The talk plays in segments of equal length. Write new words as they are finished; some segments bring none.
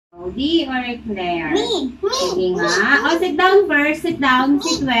Cody or Claire? Me. Sige nga. Oh, sit down first. Sit down.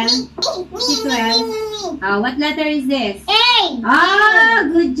 Sit well. Sit well. What letter is this? A. Ah,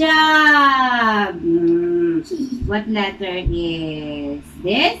 good job. What letter is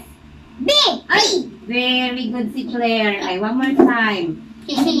this? B. Ay, very good si Claire. Ay, one more time.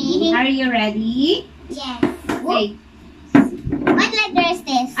 Are you ready? Yes. Say, What letter is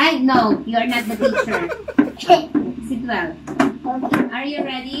this? ay, no, you're not the teacher. Sit well. Okay. Are you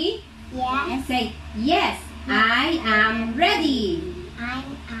ready? Yes. Say, yes, I am ready. I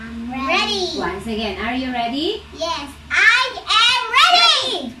am ready. Once again, are you ready? Yes, I am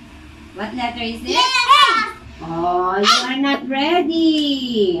ready. What letter is this? Yes. Oh, you are not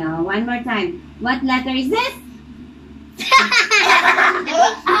ready. One more time. What letter is this?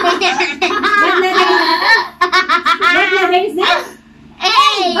 What letter is this? A.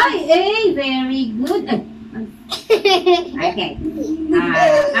 Ay, A, very good. Okay.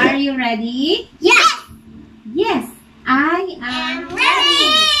 Are you ready? Yes. Yes, I am I'm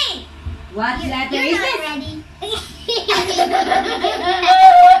ready. What letter You're is not this? ready. Teacher is not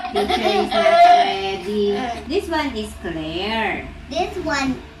ready. This one is Claire. This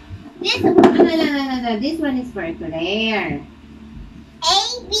one. No. This one is for Claire. A,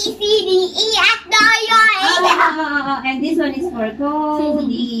 B, C, D, E, F, G, Oh, and this one is for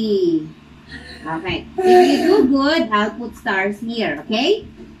Cody. Okay. If you do good, I'll put stars here, okay?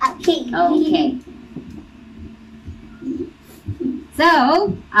 Okay. Okay.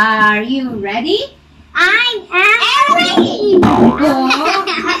 So, are you ready? I am ready.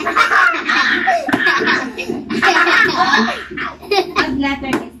 What letter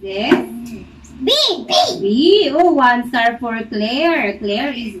is this? B. B. Oh, one star for Claire.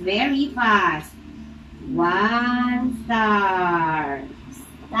 Claire is very fast. One star.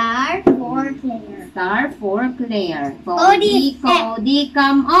 Star for Claire. Star for Claire. Cody. Cody,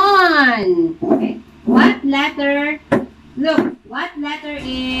 come on. Okay. What letter? Look, what letter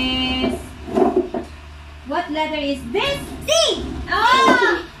is this? C.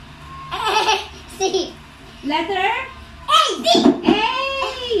 Oh! C. Letter? A. D. A!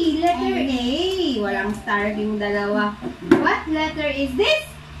 Letter A. Walang star yung dalawa. What letter is this?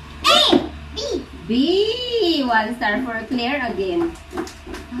 A. B. B. One star for Claire again.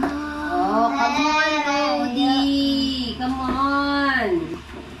 Oh, come on, Cody. Come on.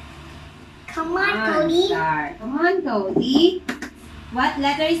 Come on, One Cody. star. Come on, Cody. What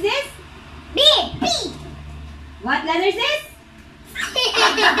letter is this? B. B. What letter is this?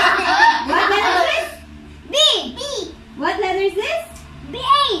 What letter is this? B. B. What letter is this? B.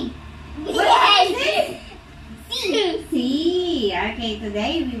 What letter is this? C. C. Okay,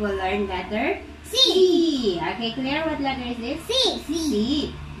 today we will learn letter C. C. Okay, Claire, what letter is this? C.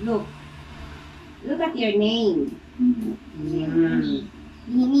 C. Look. Look at your name.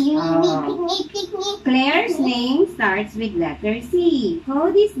 Claire's name starts with letter C.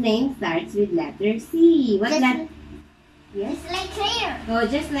 Cody's name starts with letter C. What letter? Yes? It's like Claire. Oh,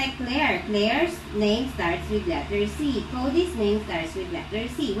 just like Claire. Claire's name starts with letter C. Cody's name starts with letter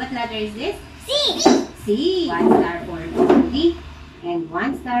C. What letter is this? C. C. One star for Cody and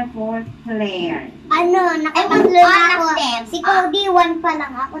one star for Claire. Ano, nakatatlo na ako. Si Cody, 1 pa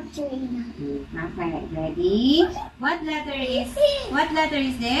lang ako, 3 na. Okay, ready? What letter is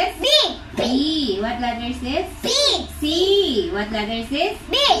this? B. B. What letter is this? C. C. What letter is this?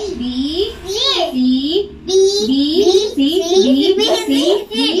 B. B. C. C. B. B. C.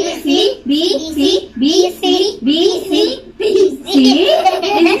 B. C. B. C. B. C. B. C. B. C. Is this C?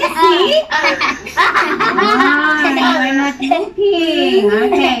 We're not looking.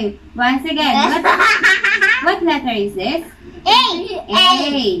 Okay. Once again. What letter is this? A.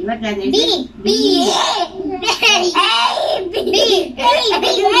 A. What letter is this? B. B. A. B. B. A.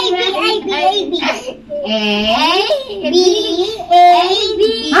 B. A. B. A. B. A.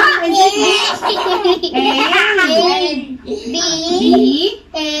 B. Ah, is this A? B. B.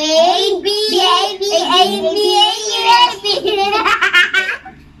 A. B. A. B. A.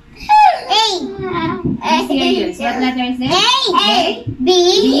 Be serious. What letter is this? A. B.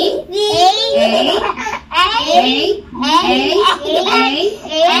 B. A. A.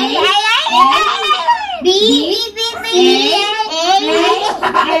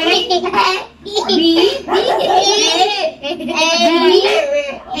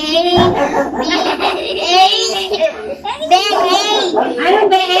 Anong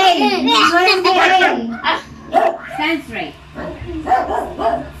ba A? What is the A? Stand straight.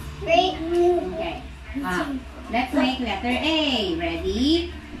 Okay. Let's make letter A.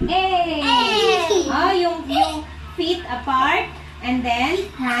 Ready? A. Oh, yung feet apart and then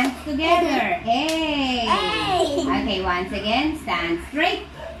hands together. A. Okay, once again, stand straight.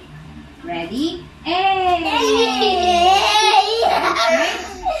 Ready? A!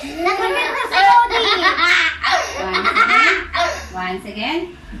 Nakaganda si Cody. Once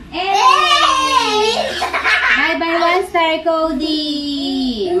again. A! Bye-bye, 1 star,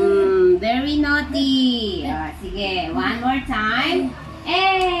 Cody. Very naughty. Sige, one more time. A!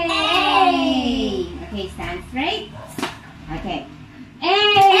 Okay, stand straight. Okay. A!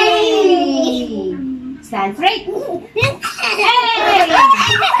 Stand straight. A!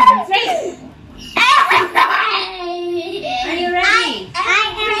 Stand straight. Are you ready?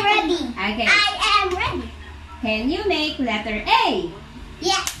 I am ready. Okay. I am ready. Can you make letter A?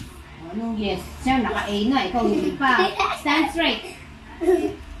 Yes. Anong yes? Siya, naka-A na. Ikaw hindi pa. Stand straight.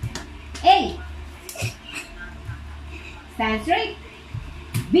 A. Stand straight.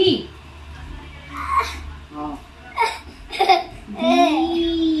 B. Oh. B.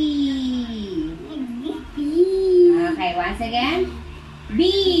 Okay, once again. B.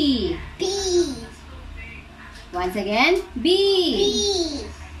 B. Once again. B. B.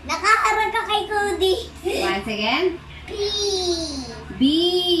 Nakakarag ka kay Cody. Once again. B. B.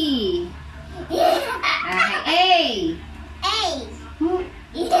 Okay, A. A. A.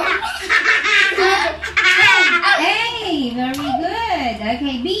 Very good.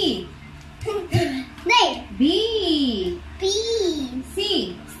 Okay, B. There. B. B.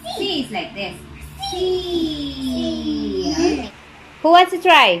 C. C is like this. C. Okay. Who wants to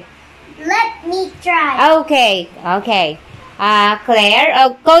try? Let me try. Okay. Okay. Claire.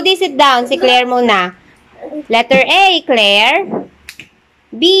 Oh, Cody, sit down. Si Claire muna. Letter A, Claire.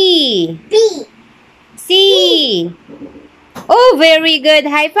 B. B. C. Oh, very good.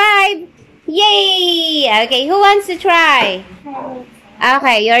 High five. Yay! Okay, who wants to try?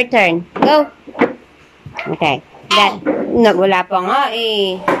 Okay, your turn. Go. Okay. Wala pa nga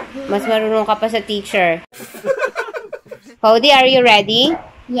eh. Mas marunong ka pa sa teacher. Cody, are you ready?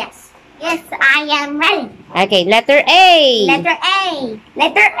 Yes. Yes, I am ready. Okay, letter A. Letter A.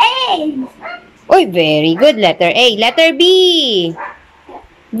 Letter A. Uy, very good. Letter A. Letter B.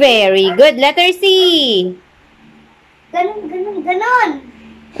 Very good. Letter C. Ganon, ganon, ganon.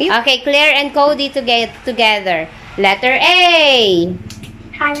 Okay, Claire and Cody together. Letter A.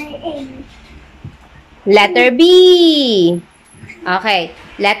 Letter A. Letter B. Okay,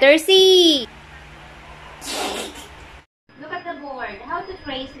 letter C. Look at the board. How to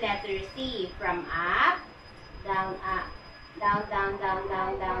trace letter C? From up, down, up. Down, down, down,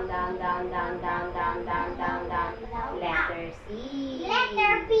 down, down, down, down, down, down, down, down, down, down. Letter C.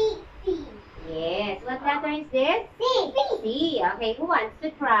 Letter B. C. Yes. What letter is this? C. C. Okay, who wants to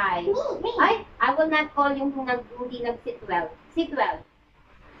try? Me. Ay, I will not call yung hindi nag-sit well. Sit well.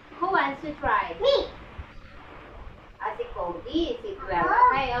 Who wants to try? Me. Si Cody. Sit well.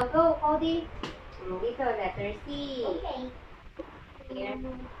 Okay, I'll go, Cody. Dito, letter C. Okay. Here.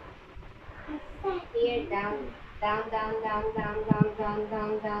 Here, down. Down, down, down, down, down, down,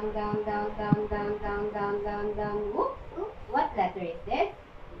 down, down, down, down, down, down, down, down, down, down. Whoop. What letter is this?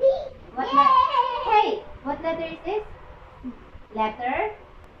 B. What letter? Hey, what letter is this? Letter?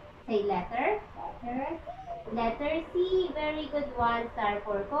 Say letter. Letter C. Very good. 1 star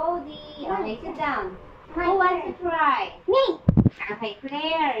for Cody. Okay, sit down. Who wants to try? Me. Okay,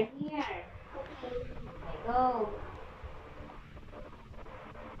 Claire. Here. Okay, go.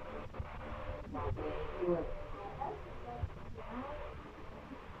 Very good.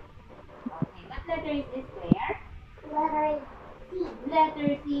 Okay, what letter is this, Claire? Letter C. Letter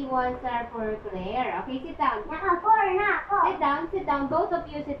C, 1 star for Claire. Okay, sit down. Naka-4 na ako. Sit down. Both of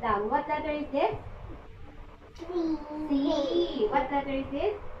you sit down. What letter is this? C. C. What letter is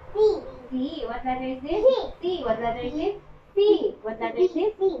this? C. C. What letter is this? C. C. What letter is this? C. What letter is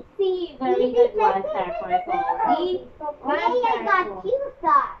this? C. C. Very good. 1 star for Cody. 1 I star got for... 2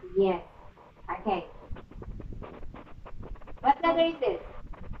 stars. Yes. Okay. What letter is this?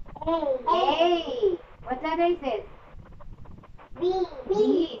 A. A. What letter is this? B. B.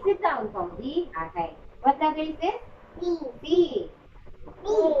 Sit down, Cody. Okay. What letter is this? B. C. B.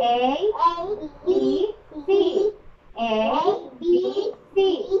 A. A. B. C. A. B. C.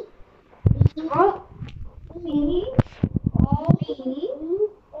 Oh. B. B.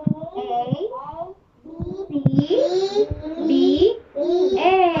 A. C. B. A.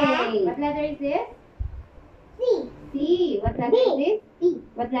 What letter is this? C. C. What letter is this? C.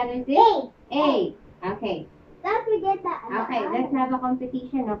 What letter is this? A. Okay. Don't forget that. Okay, let's have a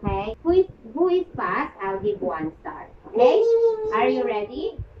competition, okay? Who is fast? I'll give 1 star. Okay? Are you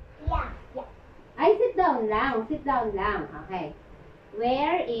ready? Yeah. Yeah. Ay, sit down lang. Sit down lang. Okay.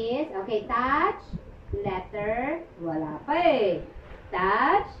 Where is, okay, touch, letter, wala pa eh.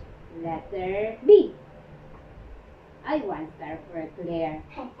 Touch, letter B. Ay, 1 star for Claire.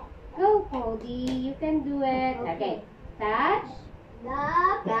 Go, Cody. You can do it. Okay. Touch.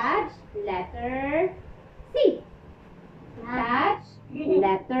 Touch. Letter C. Touch.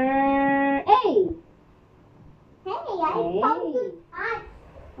 Letter A.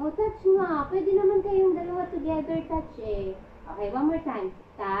 Oh, touch nga. Pwede naman kayong dalawa together touch eh. Okay, one more time.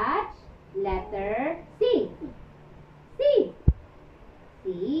 Touch. Letter C. C. C.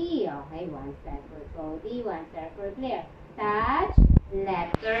 Okay, one star for Cody, one star for Claire. Touch.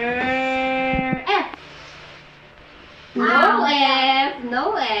 Letter F. No F.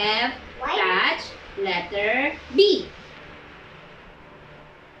 No F. Touch. Letter B.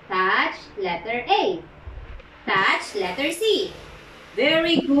 Touch. Letter A. Touch. Letter C.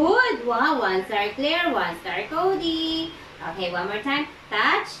 Very good. Wow, one star Claire, one star Cody. Okay, one more time.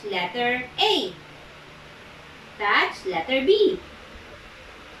 Touch. Letter A. Touch. Letter B.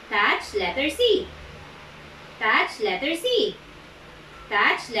 Touch. Letter C. Touch. Letter C.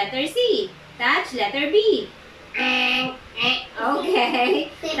 Touch. Letter C. Touch. Letter B.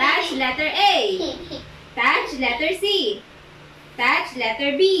 Okay. Touch. Letter A. Touch. Letter C. Touch.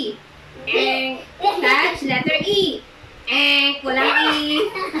 Letter B. Touch. Letter E. Kulang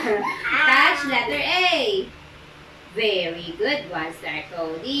E. Touch. Letter A. Very good. One star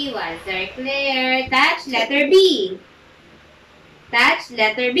Cody, one star Claire. Touch. Letter B. Touch.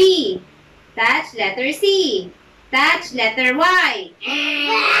 Letter B. Touch. Letter C. Touch. Letter Y.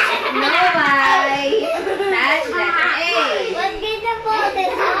 No Y. Touch. Letter A.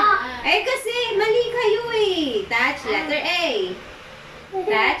 Eh kasi mali kayo eh. Touch. Letter A.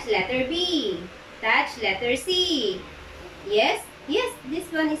 Touch. Letter B. Touch. Letter C. Yes. Yes.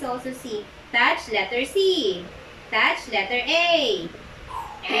 This one is also C. Touch. Letter C. Touch. Letter A.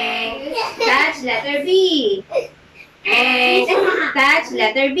 Touch. Letter B. Touch.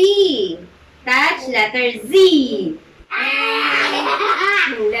 Letter B. Touch. Letter Z.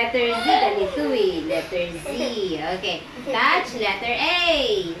 Letter Z ganito eh. Letter Z. Okay. Touch. Letter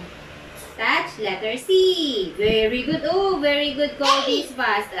A. Touch. Letter C. Very good. Oh, very good. Cody's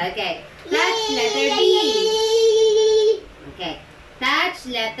fast. Okay. Touch. Letter B. Okay. Touch.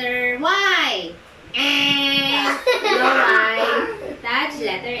 Letter Y. No Y. Touch.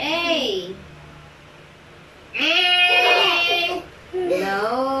 Letter A.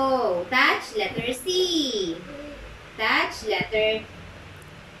 No. Touch. Letter C. Touch. Letter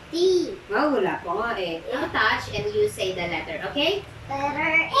D. Oh, wala pa nga eh. Now touch and you say the letter, okay?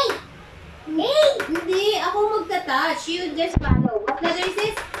 Hindi. Ako magta-touch. You just follow. What letter is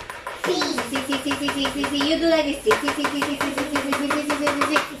this? C. C. You do like this. C.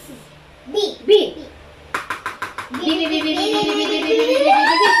 B. B.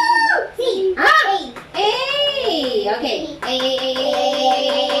 A. Okay. A.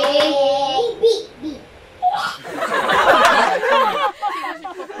 B.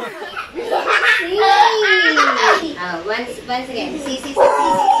 Once again. C.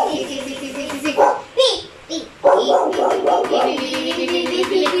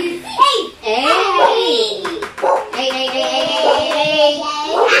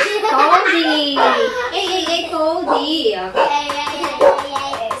 Cody. Cody. Okay.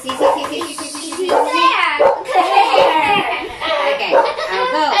 Okay. I'll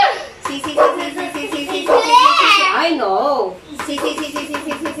go. I know.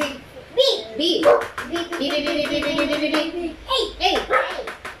 B.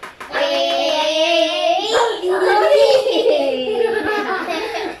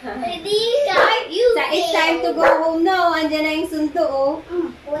 It's time to go home now. Andiyan na yung sunto, oh.